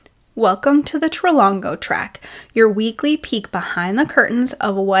Welcome to the Trelongo Track, your weekly peek behind the curtains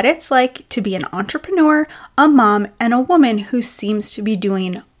of what it's like to be an entrepreneur, a mom, and a woman who seems to be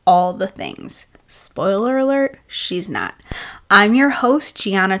doing all the things. Spoiler alert, she's not. I'm your host,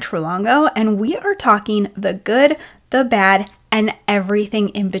 Gianna Trelongo, and we are talking the good, the bad, and everything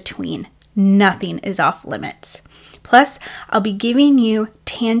in between. Nothing is off limits. Plus, I'll be giving you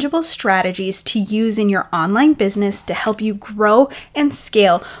tangible strategies to use in your online business to help you grow and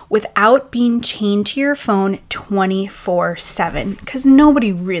scale without being chained to your phone 24/7, because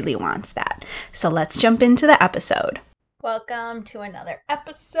nobody really wants that. So let's jump into the episode. Welcome to another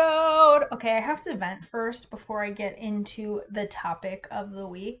episode. Okay, I have to vent first before I get into the topic of the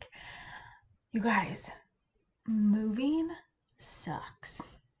week. You guys, moving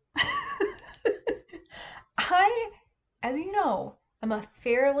sucks. As you know, I'm a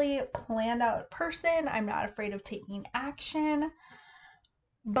fairly planned out person. I'm not afraid of taking action,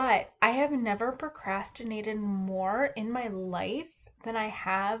 but I have never procrastinated more in my life than I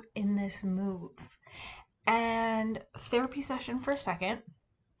have in this move. And therapy session for a second.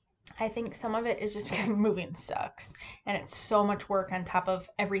 I think some of it is just because moving sucks and it's so much work on top of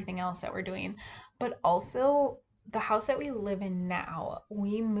everything else that we're doing. But also, the house that we live in now,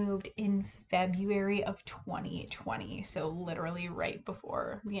 we moved in February of 2020. So literally right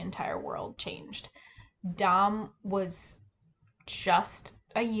before the entire world changed. Dom was just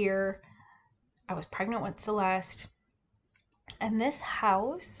a year. I was pregnant with Celeste. And this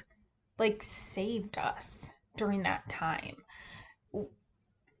house saved us during that time.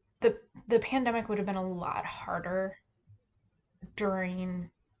 The pandemic would have been a lot harder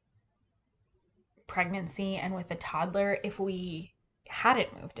during pregnancy and with a toddler if we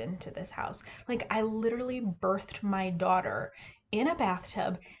hadn't moved into this house. I literally birthed my daughter in a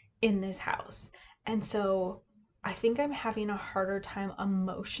bathtub in this house. And so I think I'm having a harder time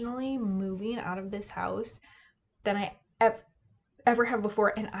emotionally moving out of this house than I ever have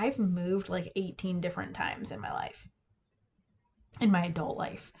before. And I've moved 18 different times in my life, in my adult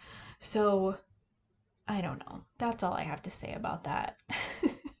life. So I don't know. That's all I have to say about that.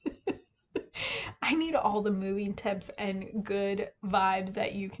 I need all the moving tips and good vibes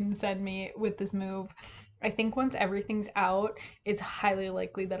that you can send me with this move. I think once everything's out, it's highly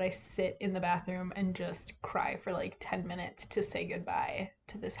likely that I sit in the bathroom and just cry for 10 minutes to say goodbye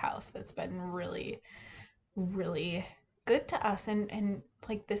to this house that's been really, really good to us. And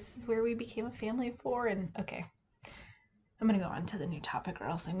this is where we became a family of four. And okay, I'm going to go on to the new topic or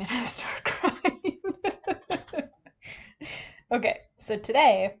else I'm going to start crying. Okay, so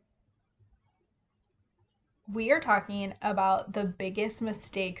today we are talking about the biggest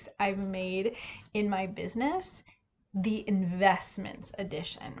mistakes I've made in my business, the investments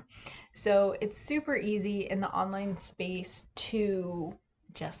edition. So it's super easy in the online space to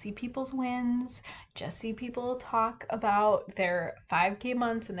just see people's wins, just see people talk about their 5K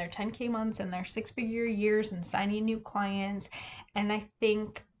months and their 10K months and their 6-figure years and signing new clients. And I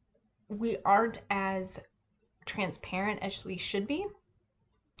think we aren't as transparent as we should be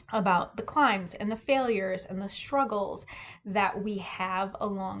about the climbs and the failures and the struggles that we have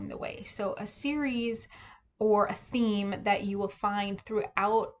along the way. So a series or a theme that you will find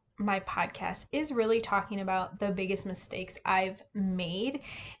throughout my podcast is really talking about the biggest mistakes I've made.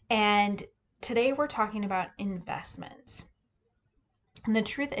 And today we're talking about investments. And the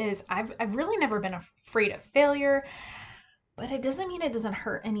truth is, I've really never been afraid of failure, but it doesn't mean it doesn't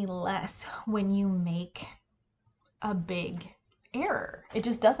hurt any less when you make a big error. It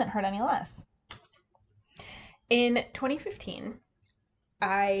just doesn't hurt any less. In 2015,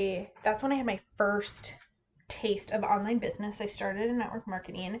 that's when I had my first taste of online business. I started in network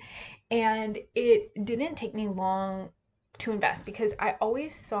marketing, and it didn't take me long to invest because I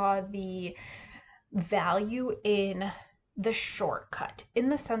always saw the value in the shortcut, in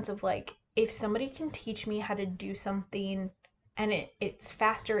the sense of if somebody can teach me how to do something and it's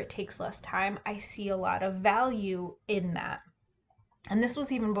faster, it takes less time, I see a lot of value in that. And this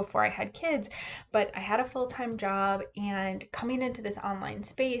was even before I had kids, but I had a full-time job, and coming into this online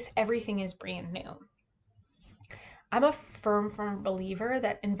space, everything is brand new. I'm a firm believer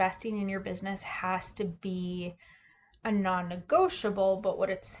that investing in your business has to be a non-negotiable, but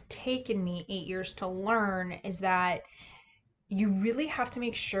what it's taken me 8 years to learn is that you really have to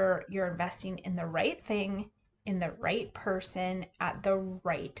make sure you're investing in the right thing, in the right person, at the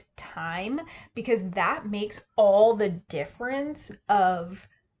right time, because that makes all the difference of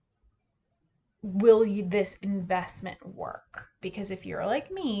will this investment work? Because if you're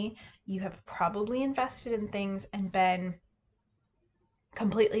like me, you have probably invested in things and been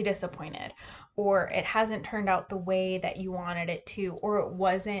completely disappointed, or it hasn't turned out the way that you wanted it to, or it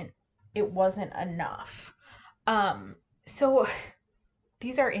wasn't it wasn't enough. So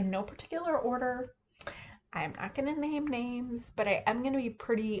these are in no particular order. I'm not going to name names, but I am going to be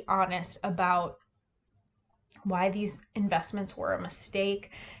pretty honest about why these investments were a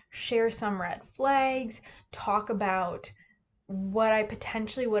mistake, share some red flags, talk about what I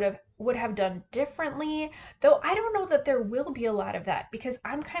potentially would have done differently. Though I don't know that there will be a lot of that because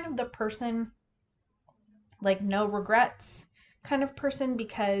I'm kind of the person like no regrets kind of person,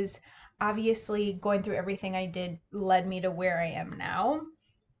 because obviously going through everything I did led me to where I am now,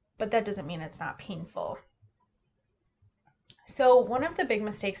 but that doesn't mean it's not painful. So, one of the big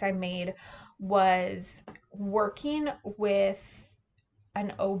mistakes I made was working with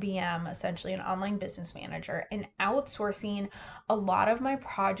an OBM, essentially an online business manager, and outsourcing a lot of my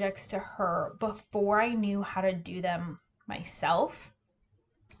projects to her before I knew how to do them myself.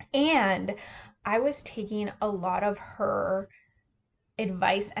 And I was taking a lot of her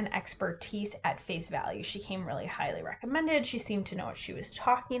advice and expertise at face value. She came really highly recommended. She seemed to know what she was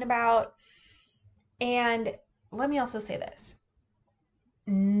talking about. And let me also say this,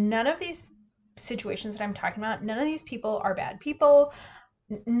 none of these situations that I'm talking about, none of these people are bad people.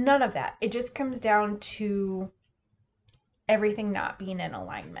 None of that. It just comes down to everything not being in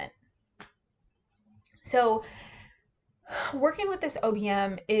alignment. So, working with this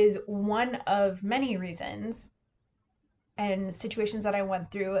OBM is one of many reasons and situations that I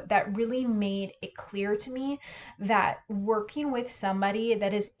went through that really made it clear to me that working with somebody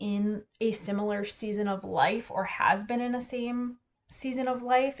that is in a similar season of life or has been in a same season of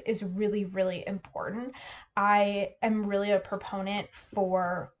life is really, really important. I am really a proponent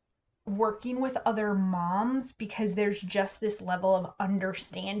for working with other moms because there's just this level of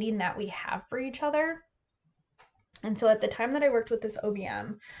understanding that we have for each other. And so at the time that I worked with this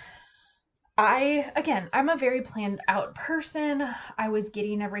OBM, I'm a very planned out person. I was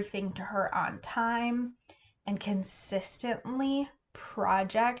getting everything to her on time, and consistently,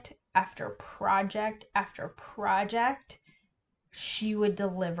 project after project after project, she would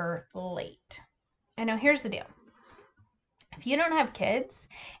deliver late. And now here's the deal. If you don't have kids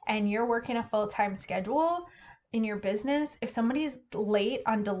and you're working a full-time schedule in your business, if somebody's late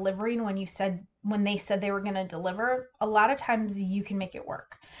on delivering when they said they were going to deliver, a lot of times you can make it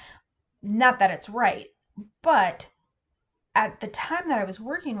work. Not that it's right, but at the time that I was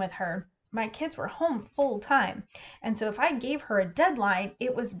working with her, my kids were home full time. And so if I gave her a deadline,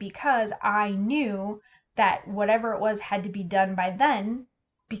 it was because I knew that whatever it was had to be done by then,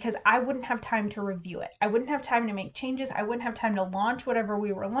 because I wouldn't have time to review it. I wouldn't have time to make changes. I wouldn't have time to launch whatever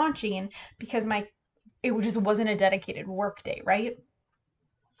we were launching because it just wasn't a dedicated work day, right?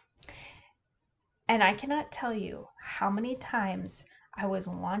 And I cannot tell you how many times I was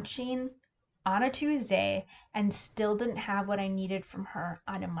launching on a Tuesday and still didn't have what I needed from her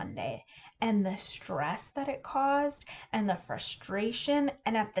on a Monday. And the stress that it caused and the frustration.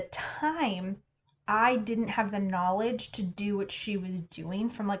 And at the time, I didn't have the knowledge to do what she was doing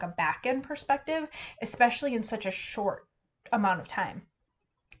from like a back end perspective, especially in such a short amount of time.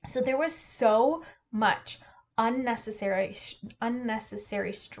 So there was so much unnecessary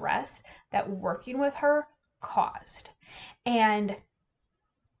stress that working with her caused. And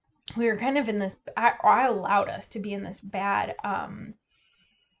we were kind of in this, I allowed us to be in this bad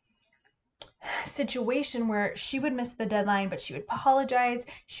situation where she would miss the deadline, but she would apologize,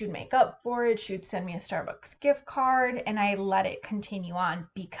 she would make up for it, she would send me a Starbucks gift card, and I let it continue on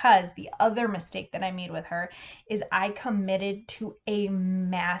because the other mistake that I made with her is I committed to a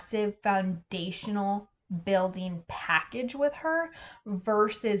massive foundational building package with her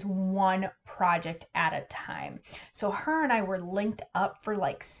versus one project at a time. So her and I were linked up for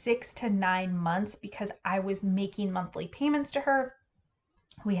like 6 to 9 months because I was making monthly payments to her.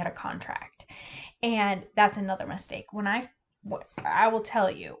 We had a contract. And that's another mistake. I will tell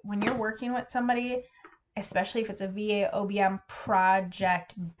you, when you're working with somebody, especially if it's a VA OBM,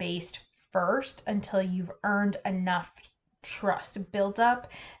 project based first until you've earned enough trust built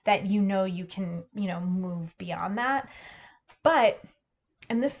up that you can, move beyond that. But,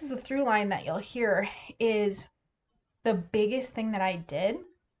 and this is a through line that you'll hear, is the biggest thing that I did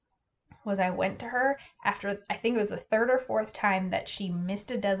was I went to her after, I think it was the third or fourth time that she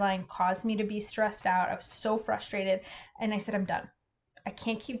missed a deadline, caused me to be stressed out. I was so frustrated. And I said, I'm done. I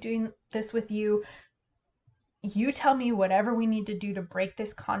can't keep doing this with you. You tell me whatever we need to do to break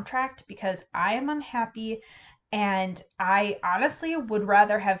this contract because I am unhappy. And I honestly would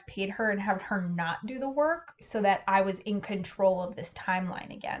rather have paid her and have her not do the work so that I was in control of this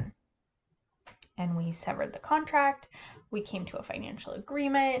timeline again. And we severed the contract. We came to a financial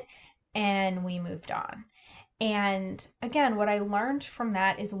agreement and we moved on. And again, what I learned from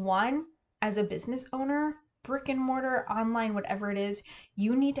that is one, as a business owner, brick and mortar, online, whatever it is,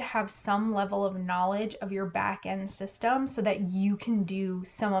 you need to have some level of knowledge of your back end system so that you can do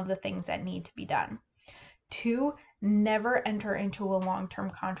some of the things that need to be done. Two, never enter into a long-term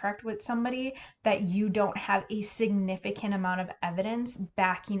contract with somebody that you don't have a significant amount of evidence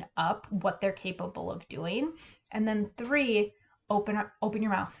backing up what they're capable of doing. And then three, open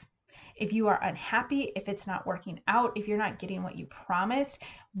your mouth. If you are unhappy, if it's not working out, if you're not getting what you promised,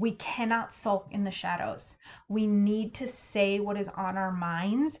 we cannot sulk in the shadows. We need to say what is on our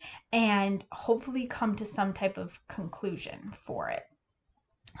minds and hopefully come to some type of conclusion for it.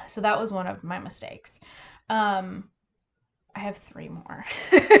 So that was one of my mistakes. I have three more.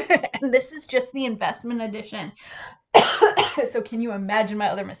 And this is just the investment edition. So can you imagine my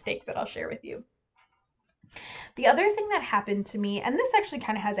other mistakes that I'll share with you? The other thing that happened to me, and this actually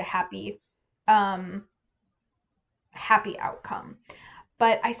kind of has a happy outcome,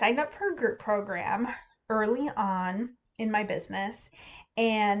 but I signed up for a group program early on in my business,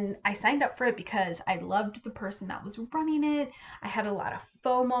 and I signed up for it because I loved the person that was running it. I had a lot of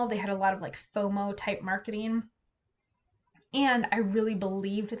FOMO. They had a lot of like FOMO type marketing. And I really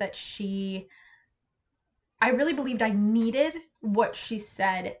believed I needed what she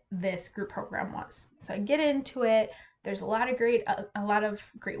said this group program was. So I get into it. There's a lot of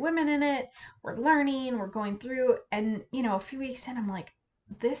great women in it. We're learning, we're going through, and a few weeks in, I'm like,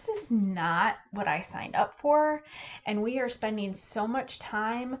 this is not what I signed up for. And we are spending so much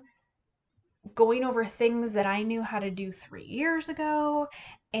time going over things that I knew how to do 3 years ago.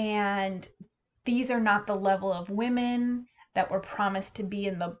 And these are not the level of women that were promised to be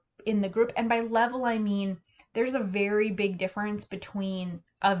in the group. And by level, I mean there's a very big difference between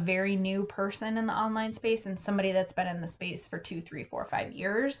a very new person in the online space and somebody that's been in the space for 2, 3, 4, 5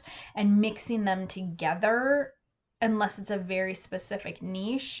 years, and mixing them together, unless it's a very specific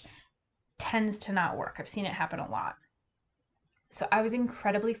niche, tends to not work. I've seen it happen a lot. So I was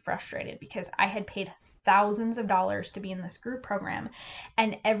incredibly frustrated because I had paid thousands of dollars to be in this group program.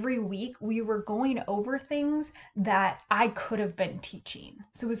 And every week we were going over things that I could have been teaching.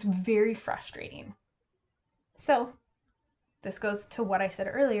 So it was very frustrating. So this goes to what I said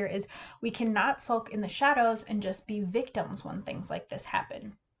earlier, is we cannot sulk in the shadows and just be victims when things like this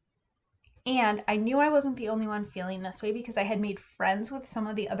happen. And I knew I wasn't the only one feeling this way because I had made friends with some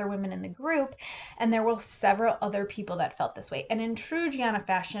of the other women in the group, and there were several other people that felt this way. And in true Gianna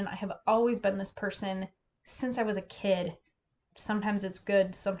fashion, I have always been this person since I was a kid. Sometimes it's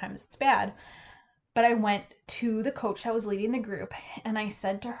good, sometimes it's bad. But I went to the coach that was leading the group, and I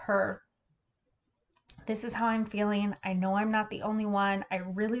said to her, this is how I'm feeling. I know I'm not the only one. I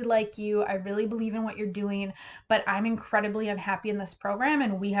really like you. I really believe in what you're doing, but I'm incredibly unhappy in this program,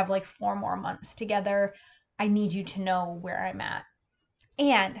 and we have like 4 more months together. I need you to know where I'm at.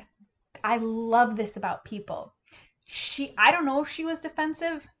 And I love this about people. I don't know if she was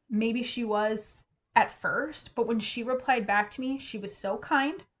defensive. Maybe she was at first, but when she replied back to me, she was so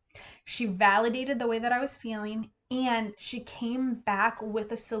kind. She validated the way that I was feeling, and she came back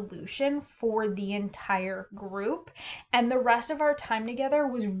with a solution for the entire group. And the rest of our time together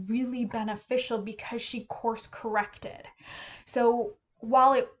was really beneficial because she course corrected. So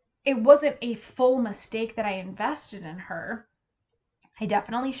while it wasn't a full mistake that I invested in her, I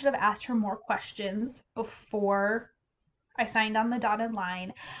definitely should have asked her more questions before I signed on the dotted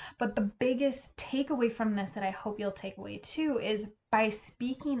line. But the biggest takeaway from this that I hope you'll take away too is by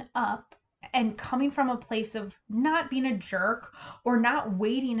speaking up and coming from a place of not being a jerk or not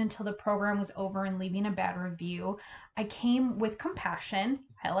waiting until the program was over and leaving a bad review, I came with compassion.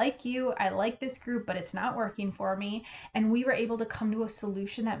 I like you, I like this group, but it's not working for me. And we were able to come to a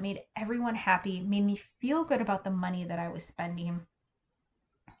solution that made everyone happy, made me feel good about the money that I was spending.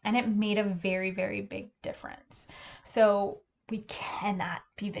 And it made a very, very big difference. So we cannot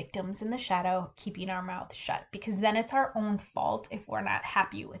be victims in the shadow, keeping our mouth shut, because then it's our own fault if we're not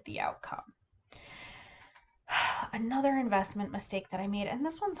happy with the outcome. Another investment mistake that I made, and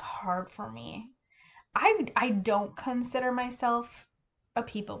this one's hard for me. I don't consider myself a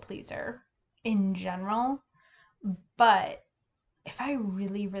people pleaser in general, but if I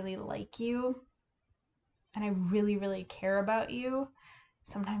really, really like you and I really, really care about you,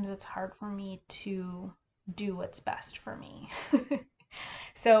 sometimes it's hard for me to do what's best for me.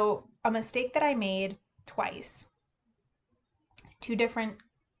 So a mistake that I made twice, 2 different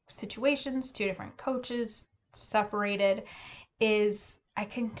situations, 2 different coaches, separated, is I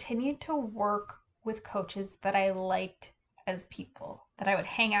continued to work with coaches that I liked as people, that I would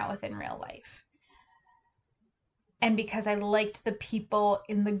hang out with in real life. and because I liked the people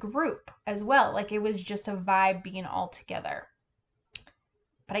in the group as well. Like, it was just a vibe being all together.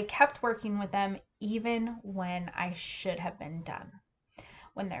 But I kept working with them even when I should have been done.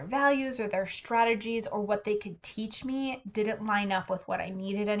 When their values or their strategies or what they could teach me didn't line up with what I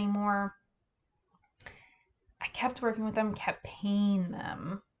needed anymore, I kept working with them, kept paying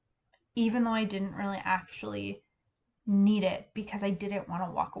them, even though I didn't really actually need it, because I didn't want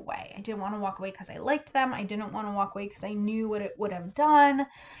to walk away. I didn't want to walk away because I liked them. I didn't want to walk away because I knew what it would have done.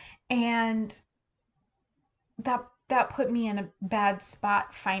 And that put me in a bad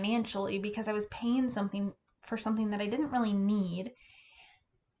spot financially, because I was paying something for something that I didn't really need.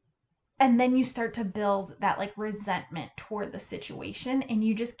 And then you start to build that like resentment toward the situation, and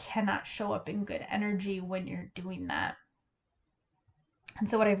you just cannot show up in good energy when you're doing that. And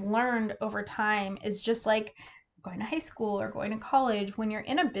so what I've learned over time is, just like going to high school or going to college, when you're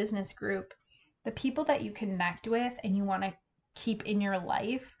in a business group, the people that you connect with and you want to keep in your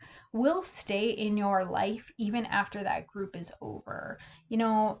life will stay in your life even after that group is over. You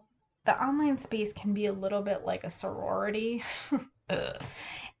know, the online space can be a little bit like a sorority.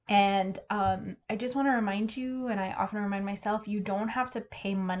 And I just want to remind you, and I often remind myself, you don't have to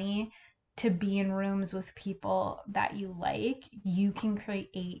pay money to be in rooms with people that you like. You can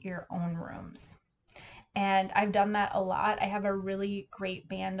create your own rooms. And I've done that a lot. I have a really great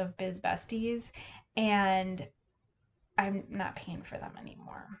band of biz besties, and I'm not paying for them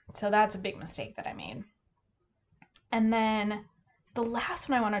anymore. So that's a big mistake that I made. And then the last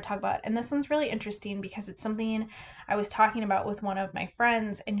one I want to talk about, and this one's really interesting because it's something I was talking about with one of my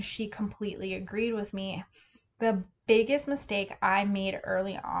friends, and she completely agreed with me. The biggest mistake I made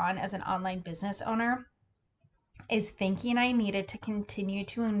early on as an online business owner is thinking I needed to continue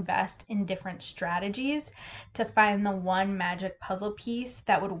to invest in different strategies to find the one magic puzzle piece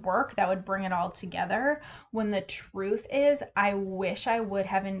that would work, that would bring it all together. When the truth is, I wish I would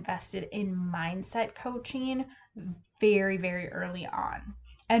have invested in mindset coaching very, very early on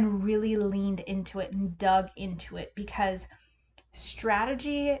and really leaned into it and dug into it, because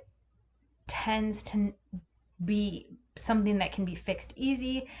strategy tends to be something that can be fixed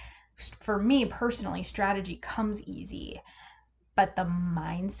easy. For me personally, strategy comes easy. But the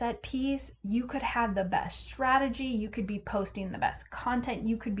mindset piece, you could have the best strategy, you could be posting the best content,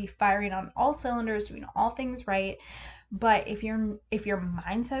 you could be firing on all cylinders, doing all things right. But if your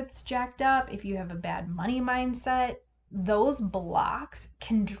mindset's jacked up, if you have a bad money mindset, those blocks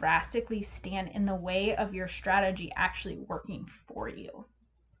can drastically stand in the way of your strategy actually working for you.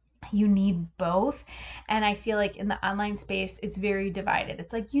 You need both. And I feel like in the online space, it's very divided.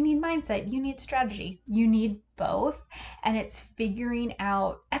 It's like, you need mindset, you need strategy, you need both. And it's figuring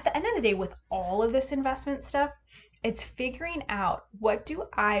out, at the end of the day, with all of this investment stuff, it's figuring out, what do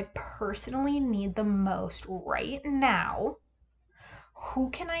I personally need the most right now?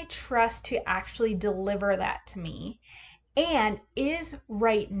 Who can I trust to actually deliver that to me? And is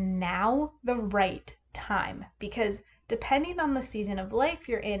right now the right time? Because depending on the season of life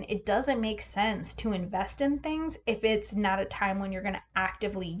you're in, it doesn't make sense to invest in things if it's not a time when you're going to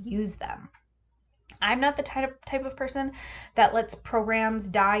actively use them. I'm not the type of person that lets programs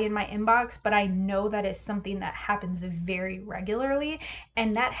die in my inbox, but I know that is something that happens very regularly.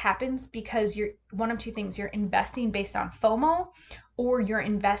 And that happens because you're one of two things: you're investing based on FOMO, or you're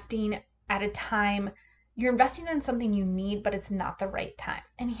investing at a time, you're investing in something you need, but it's not the right time.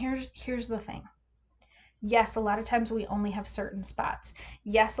 And here's the thing. Yes, a lot of times we only have certain spots.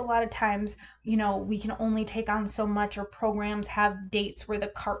 Yes, a lot of times, we can only take on so much, or programs have dates where the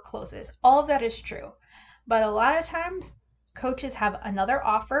cart closes. All of that is true. But a lot of times, coaches have another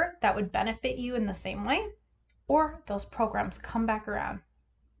offer that would benefit you in the same way, or those programs come back around.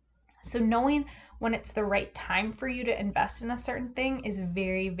 So knowing when it's the right time for you to invest in a certain thing is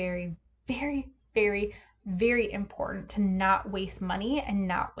very, very, very, very, very important, to not waste money and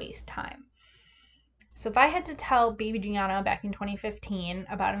not waste time. So if I had to tell baby Gianna back in 2015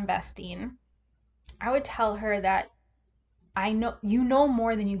 about investing, I would tell her that I know you know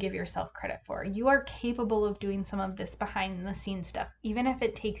more than you give yourself credit for. You are capable of doing some of this behind the scenes stuff, even if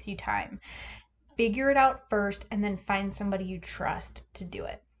it takes you time. Figure it out first, and then find somebody you trust to do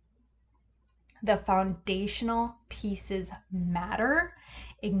it. The foundational pieces matter.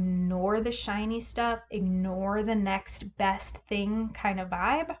 Ignore the shiny stuff, ignore the next best thing kind of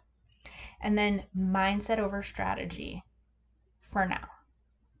vibe. And then mindset over strategy for now.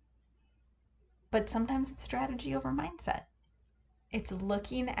 But sometimes it's strategy over mindset. It's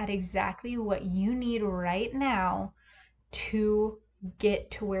looking at exactly what you need right now to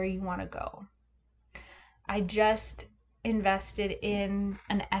get to where you want to go. I just invested in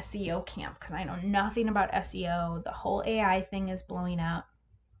an SEO camp because I know nothing about SEO. The whole AI thing is blowing up.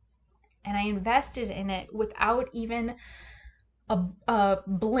 And I invested in it without even a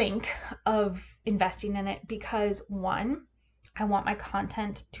blink of investing in it because, one, I want my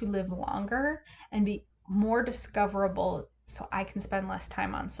content to live longer and be more discoverable so I can spend less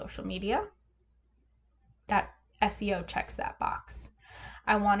time on social media. That SEO checks that box.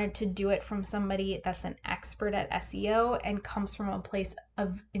 I wanted to do it from somebody that's an expert at SEO and comes from a place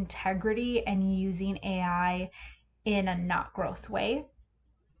of integrity and using AI in a not gross way.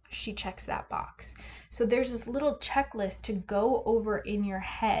 She checks that box. So there's this little checklist to go over in your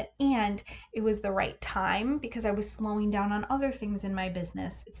head. And it was the right time because I was slowing down on other things in my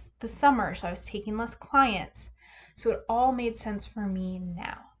business. It's the summer, so I was taking less clients. So it all made sense for me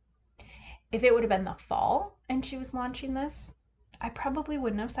now. If it would have been the fall and she was launching this, I probably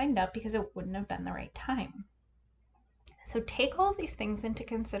wouldn't have signed up because it wouldn't have been the right time. So take all of these things into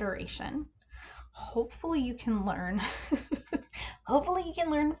consideration. Hopefully you can learn. Hopefully you can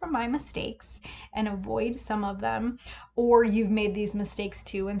learn from my mistakes and avoid some of them, or you've made these mistakes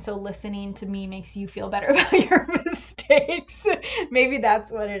too, and so listening to me makes you feel better about your mistakes. Maybe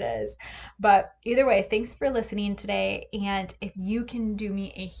that's what it is. But either way, thanks for listening today. And if you can do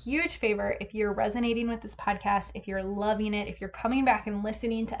me a huge favor, if you're resonating with this podcast, if you're loving it, if you're coming back and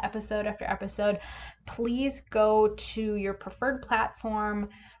listening to episode after episode, please go to your preferred platform,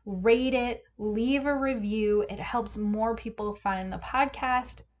 rate it, leave a review. It helps more people find the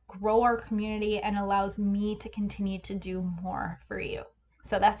podcast, grow our community, and allows me to continue to do more for you.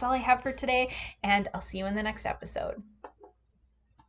 So that's all I have for today, and I'll see you in the next episode.